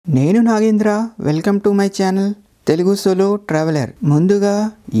నేను Nagendra welcome to my channel Telugu solo traveller. ముందుగా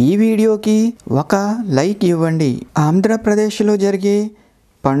ఈ వీడియోకి ఒక లైక్ ఇవ్వండి. ఆంధ్రప్రదేశ్లో జరిగే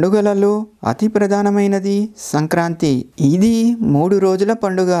పండుగలలో అతి ప్రధానమైనది సంక్రాంతి. ఇది 3 రోజుల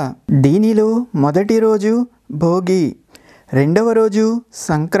పండుగ. దీనిలో మొదటి రోజు భోగి, రెండవ రోజు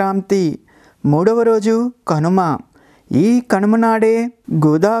సంక్రాంతి, మూడవ రోజు కనుమ. ఈ కనుమ నాడే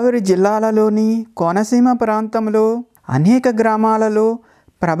గోదావరి జిల్లాలలోని కోనసీమ ప్రాంతంలో అనేక గ్రామాలలో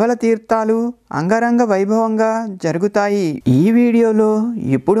ప్రబల తీర్థాలు అంగరంగ వైభవంగా జరుగుతాయి. ఈ వీడియోలో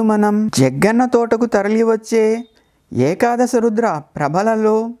ఇప్పుడు మనం జగ్గన్న తోటకు తరలి వచ్చే ఏకాదశ రుద్ర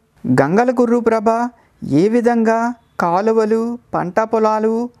ప్రభలలో గంగలకుర్రు ప్రభ ఏ విధంగా కాలువలు, పంట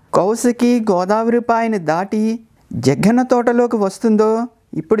పొలాలు, కౌసుకి గోదావరి పాయని దాటి జగ్గన్న తోటలోకి వస్తుందో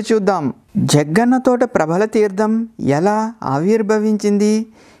ఇప్పుడు చూద్దాం. జగ్గన్న తోట ప్రభల తీర్థం ఎలా ఆవిర్భవించింది,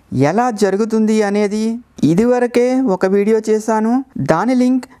 ఎలా జరుగుతుంది అనేది ఇదివరకే ఒక వీడియో చేశాను. దాని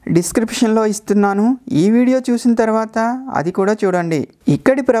లింక్ డిస్క్రిప్షన్లో ఇస్తున్నాను. ఈ వీడియో చూసిన తర్వాత అది కూడా చూడండి.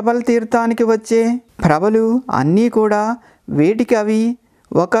 ఇక్కడి ప్రభల తీర్థానికి వచ్చే ప్రభలు అన్నీ కూడా వేటికి అవి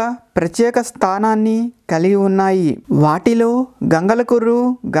ఒక ప్రత్యేక స్థానాన్ని కలిగి ఉన్నాయి. వాటిలో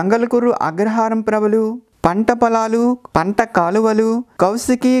గంగలకుర్రు అగ్రహారం ప్రభలు పంట పొలాలు, పంట కాలువలు,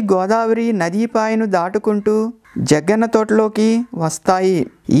 కౌసుకి గోదావరి నదీపాయను దాటుకుంటూ జగ్గన్న తోటలోకి వస్తాయి.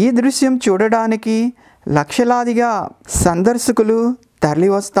 ఈ దృశ్యం చూడడానికి లక్షలాదిగా సందర్శకులు తరలి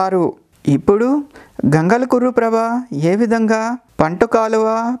వస్తారు. ఇప్పుడు గంగలకుర్రు ప్రభ ఏ విధంగా పంట కాలువ,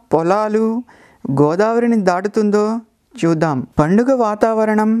 పొలాలు, గోదావరిని దాటుతుందో చూద్దాం. పండుగ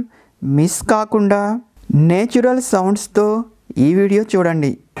వాతావరణం మిస్ కాకుండా నేచురల్ సౌండ్స్తో ఈ వీడియో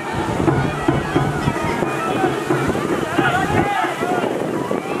చూడండి.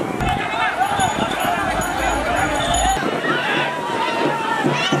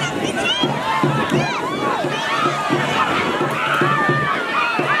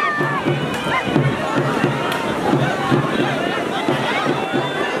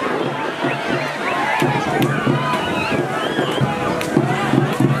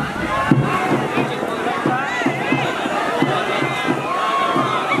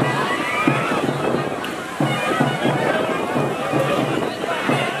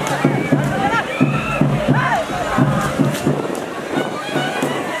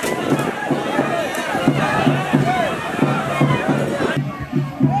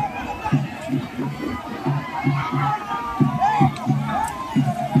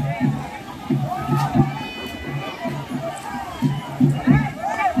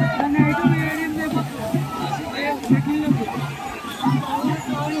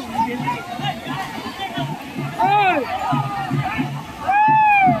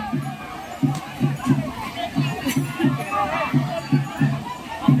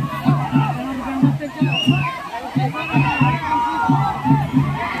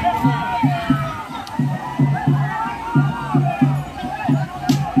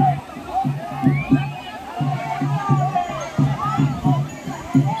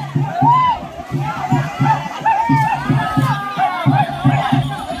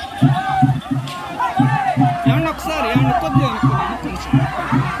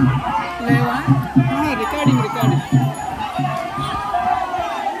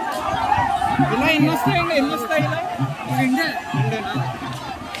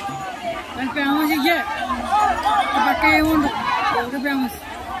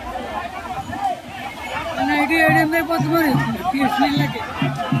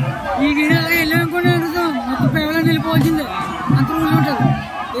 వెళ్ళిపోవచ్చింది అంత రోజులు ఉంటుంది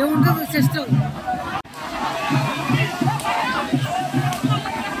ఏముంటుంది సిస్టమ్.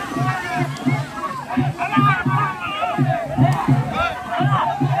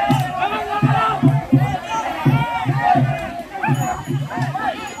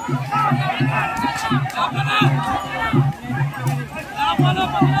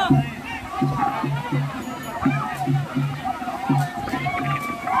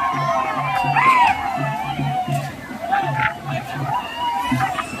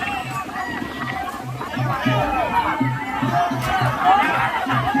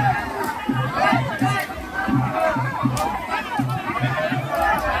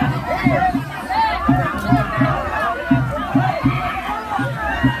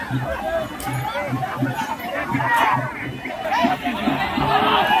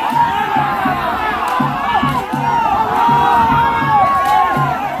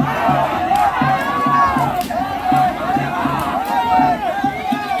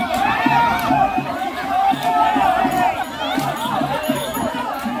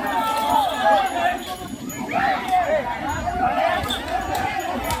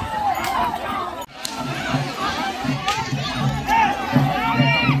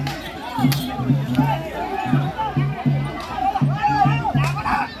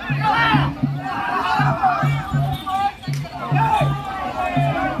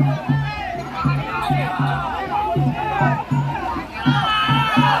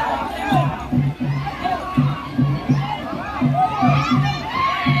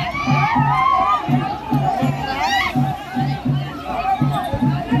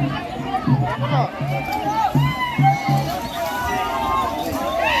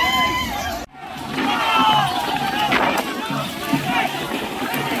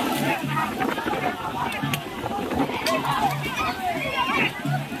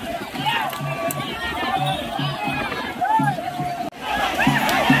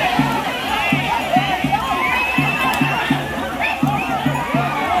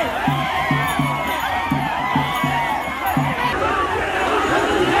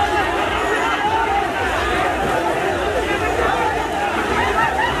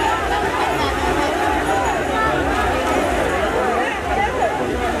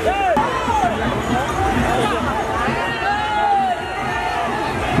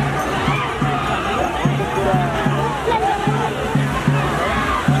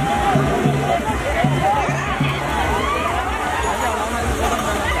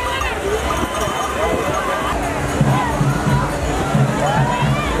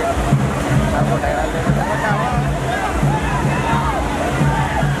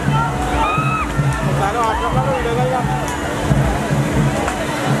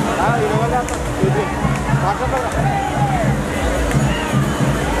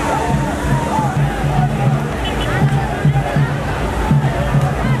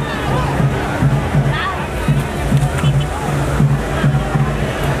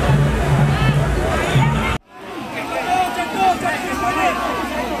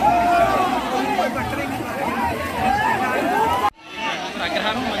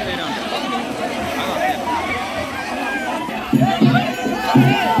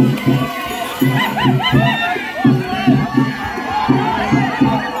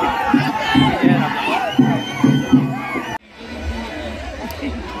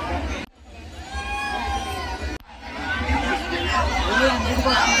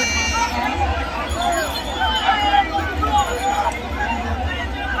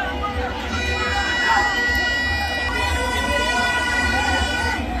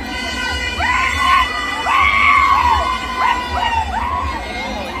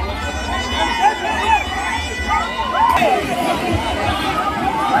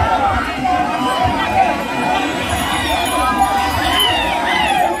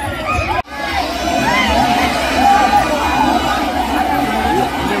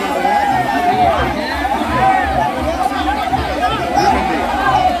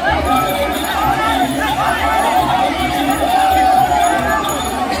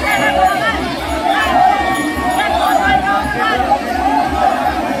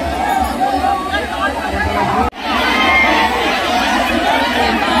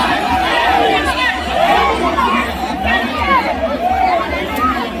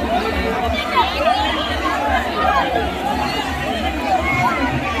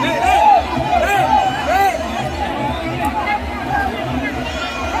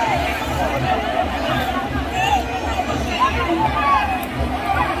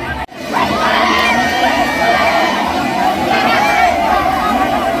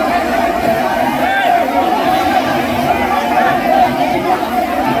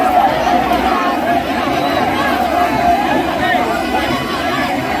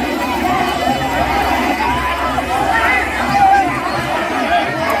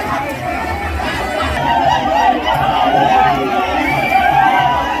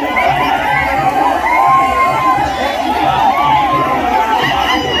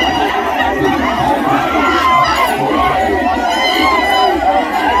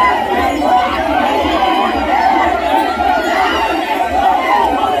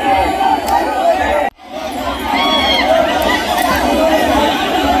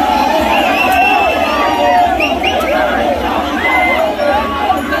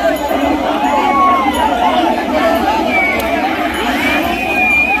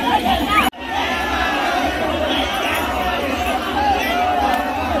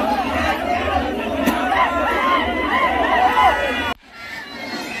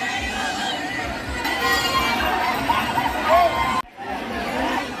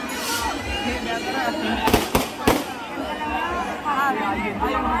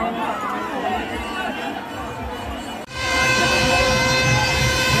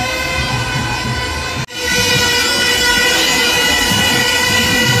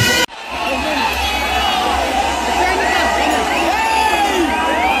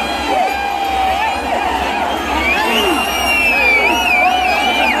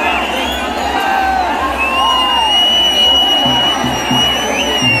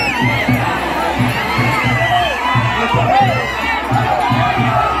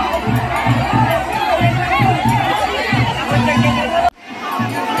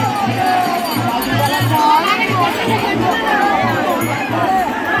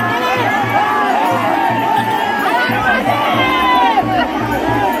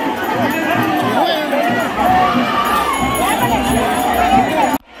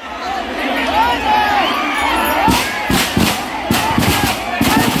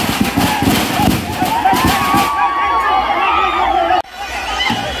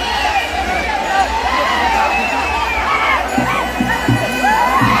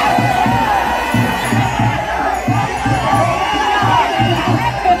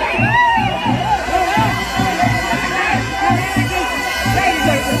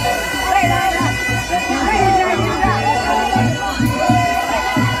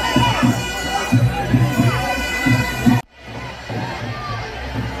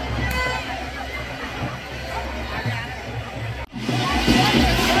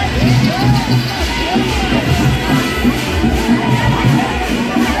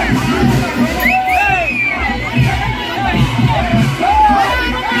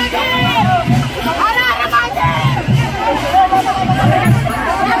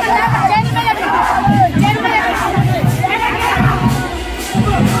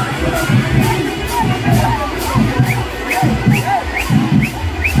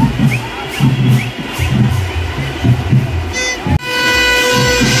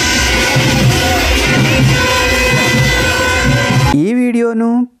 వీడియోను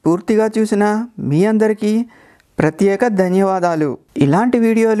పూర్తిగా చూసిన మీ అందరికీ ప్రత్యేక ధన్యవాదాలు. ఇలాంటి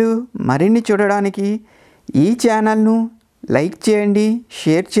వీడియోలు మరిన్ని చూడడానికి ఈ ఛానల్ను లైక్ చేయండి,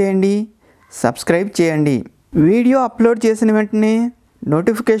 షేర్ చేయండి, సబ్స్క్రైబ్ చేయండి. వీడియో అప్లోడ్ చేసిన వెంటనే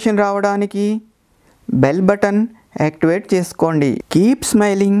నోటిఫికేషన్ రావడానికి బెల్ బటన్ యాక్టివేట్ చేసుకోండి. Keep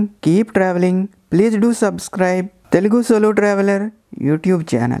smiling, keep travelling. Please do subscribe Telugu solo traveller YouTube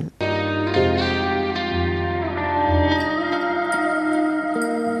channel.